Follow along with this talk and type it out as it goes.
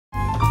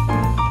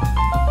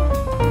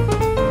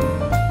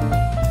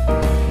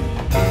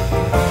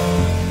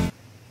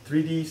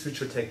3D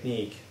suture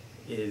technique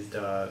is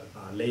the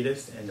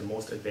latest and the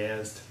most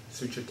advanced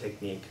suture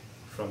technique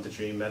from the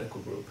Dream Medical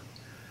Group.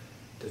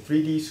 The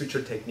 3D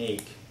suture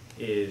technique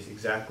is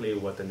exactly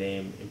what the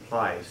name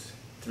implies,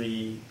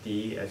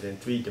 3D as in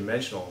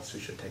three-dimensional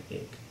suture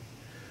technique.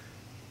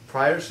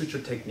 Prior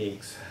suture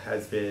techniques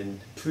has been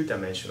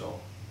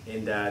two-dimensional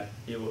in that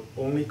it will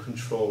only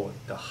control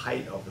the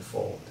height of the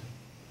fold.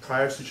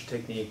 Prior suture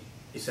technique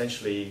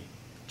essentially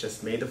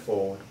just made the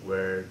fold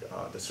where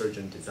the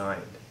surgeon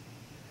designed.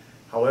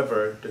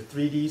 However, the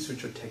 3D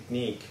suture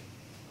technique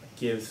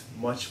gives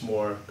much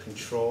more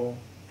control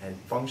and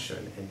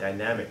function and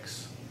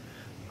dynamics.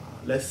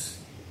 Let's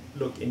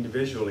look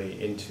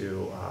individually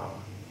into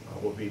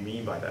what we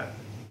mean by that.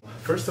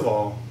 First of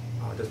all,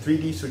 the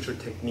 3D suture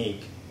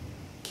technique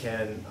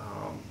can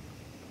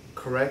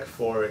correct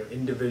for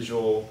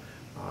individual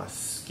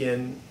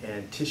skin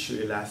and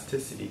tissue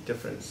elasticity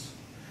difference.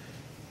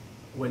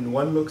 When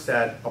one looks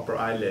at upper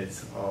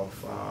eyelids of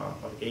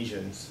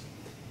Asians,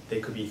 they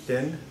could be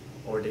thin,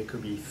 or they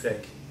could be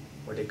thick,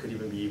 or they could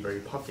even be very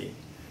puffy.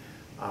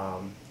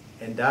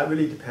 And that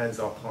really depends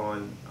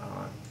upon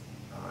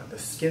the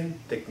skin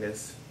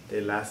thickness, the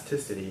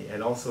elasticity,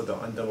 and also the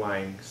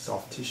underlying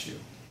soft tissue.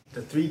 The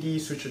 3D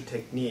suture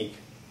technique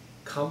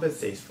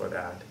compensates for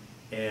that,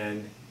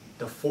 and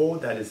the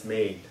fold that is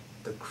made,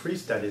 the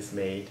crease that is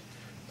made,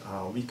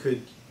 we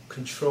could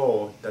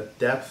control the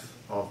depth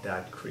of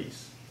that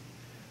crease.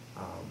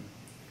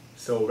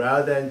 So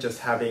rather than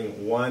just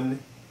having one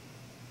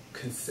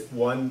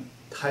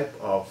type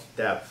of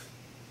depth,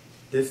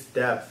 this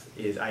depth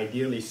is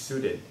ideally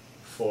suited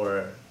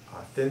for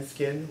thin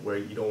skin where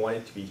you don't want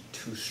it to be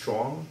too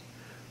strong.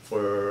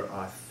 For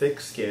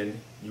thick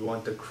skin, you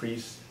want the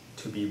crease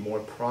to be more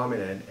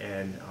prominent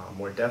and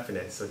more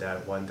definite so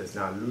that one does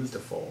not lose the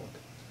fold.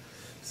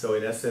 So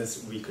in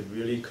essence, we could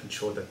really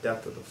control the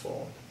depth of the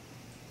fold.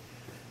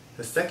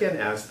 The second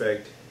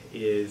aspect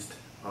is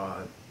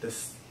the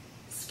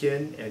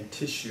skin and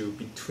tissue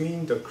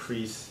between the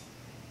crease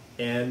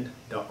and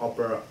the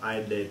upper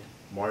eyelid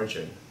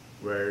margin,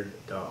 where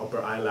the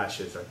upper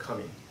eyelashes are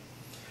coming.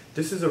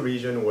 This is a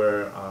region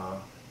where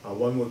a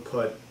woman would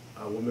put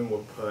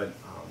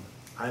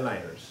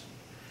eyeliners.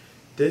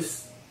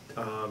 This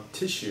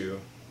tissue,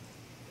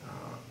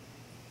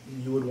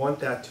 you would want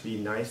that to be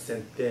nice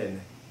and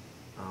thin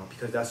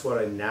because that's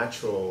what a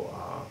natural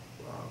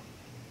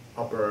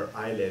upper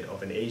eyelid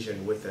of an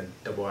Asian with a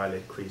double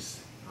eyelid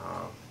crease,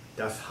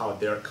 that's how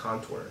they're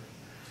contoured.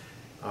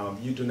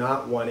 You do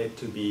not want it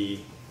to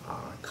be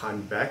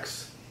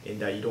convex in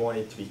that you don't want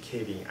it to be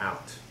caving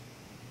out.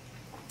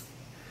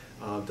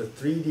 The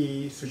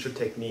 3D suture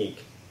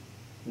technique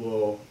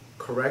will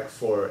correct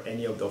for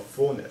any of the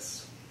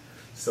fullness.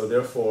 So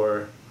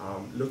therefore,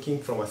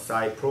 looking from a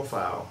side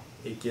profile,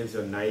 it gives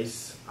a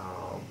nice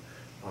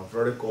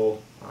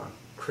vertical,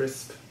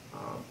 crisp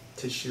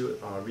tissue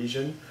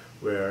region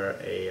where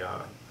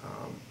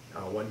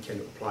one can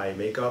apply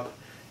makeup,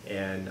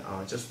 and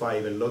just by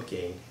even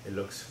looking, it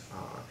looks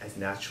as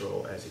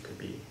natural as it could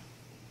be.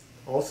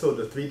 Also,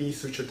 the 3D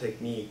suture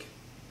technique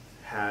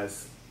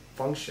has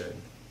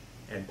function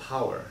and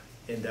power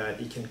in that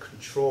it can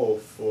control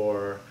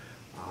for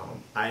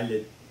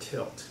eyelid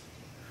tilt.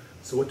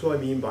 So what do I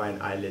mean by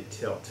an eyelid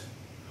tilt?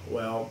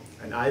 Well,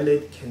 an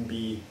eyelid can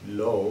be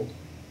low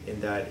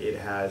in that it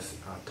has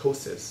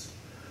ptosis,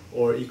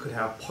 or it could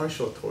have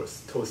partial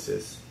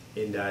ptosis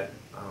in that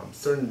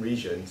certain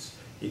regions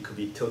it could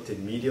be tilted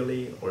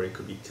medially or it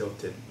could be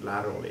tilted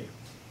laterally.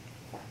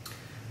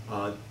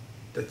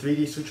 The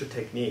 3D suture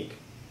technique,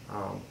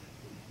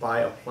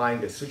 by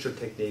applying the suture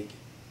technique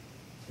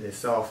in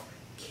itself,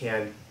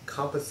 can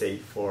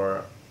compensate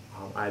for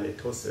eyelid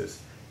ptosis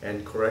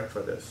and correct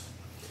for this.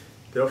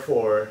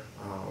 Therefore,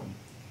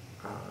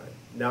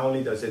 not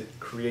only does it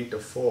create the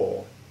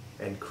fold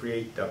and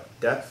create the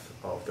depth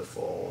of the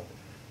fold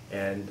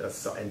and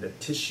the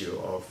tissue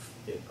of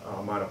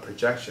amount of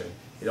projection,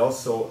 it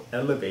also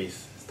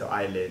elevates the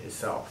eyelid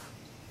itself.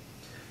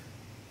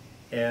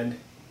 And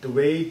the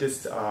way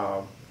this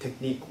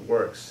technique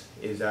works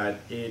is that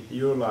it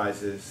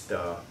utilizes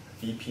the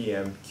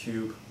VPM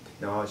cube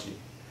technology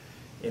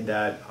in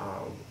that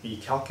we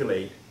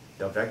calculate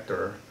the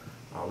vector,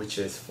 which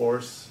is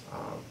force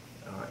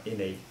in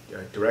a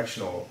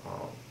directional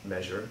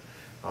measure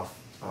of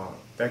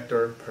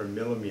vector per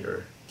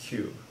millimeter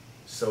cube.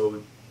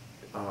 So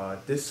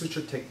this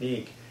suture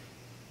technique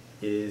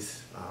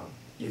is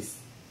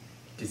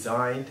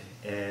designed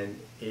and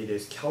it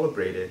is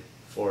calibrated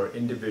for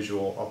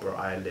individual upper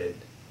eyelid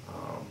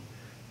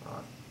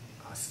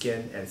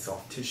skin and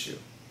soft tissue.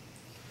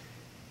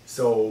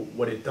 So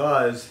what it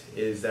does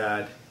is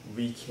that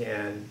we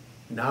can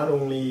not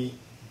only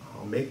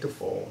make the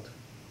fold,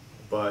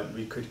 but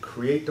we could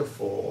create the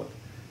fold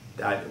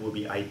that will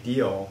be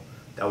ideal,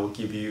 that will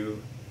give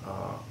you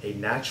a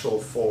natural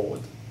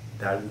fold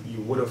that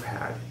you would have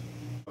had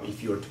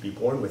if you were to be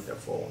born with a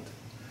fold.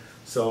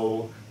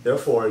 So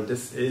therefore,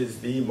 this is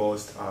the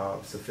most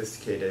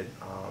sophisticated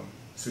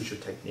suture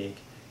technique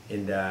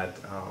in that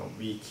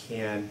we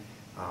can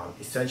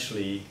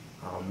essentially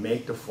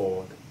make the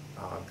fold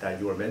that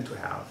you are meant to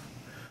have.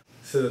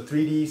 So the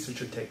 3D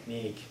suture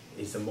technique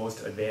is the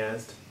most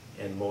advanced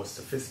and most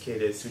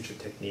sophisticated suture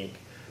technique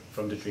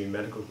from the Dream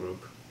Medical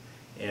Group,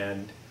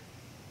 and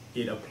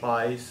it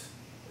applies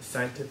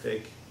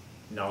scientific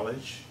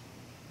knowledge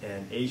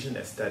and Asian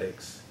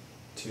aesthetics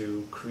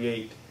to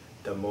create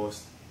the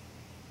most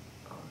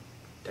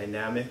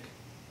dynamic,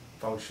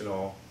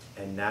 functional,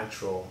 and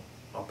natural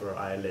upper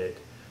eyelid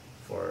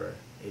for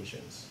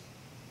Asians.